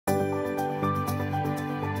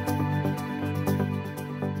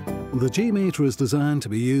The G-meter is designed to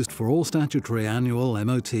be used for all statutory annual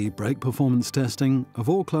MOT brake performance testing of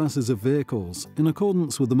all classes of vehicles in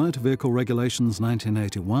accordance with the Motor Vehicle Regulations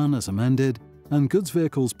 1981 as amended and Goods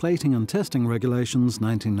Vehicles Plating and Testing Regulations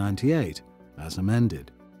 1998 as amended.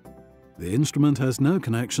 The instrument has no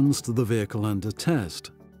connections to the vehicle under test.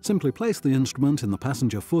 Simply place the instrument in the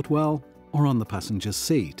passenger footwell or on the passenger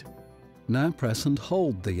seat. Now press and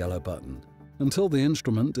hold the yellow button until the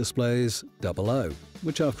instrument displays 00,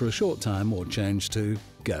 which after a short time will change to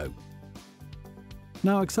Go.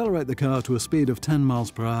 Now accelerate the car to a speed of 10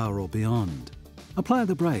 miles per hour or beyond. Apply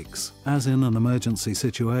the brakes, as in an emergency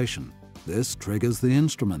situation. This triggers the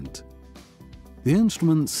instrument. The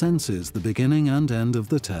instrument senses the beginning and end of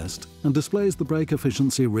the test and displays the brake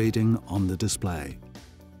efficiency reading on the display.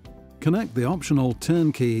 Connect the optional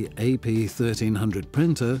Turnkey AP1300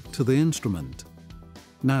 printer to the instrument.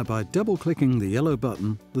 Now by double-clicking the yellow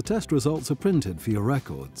button, the test results are printed for your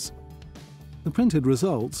records. The printed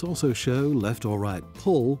results also show left or right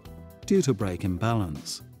pull due to brake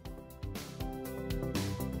imbalance.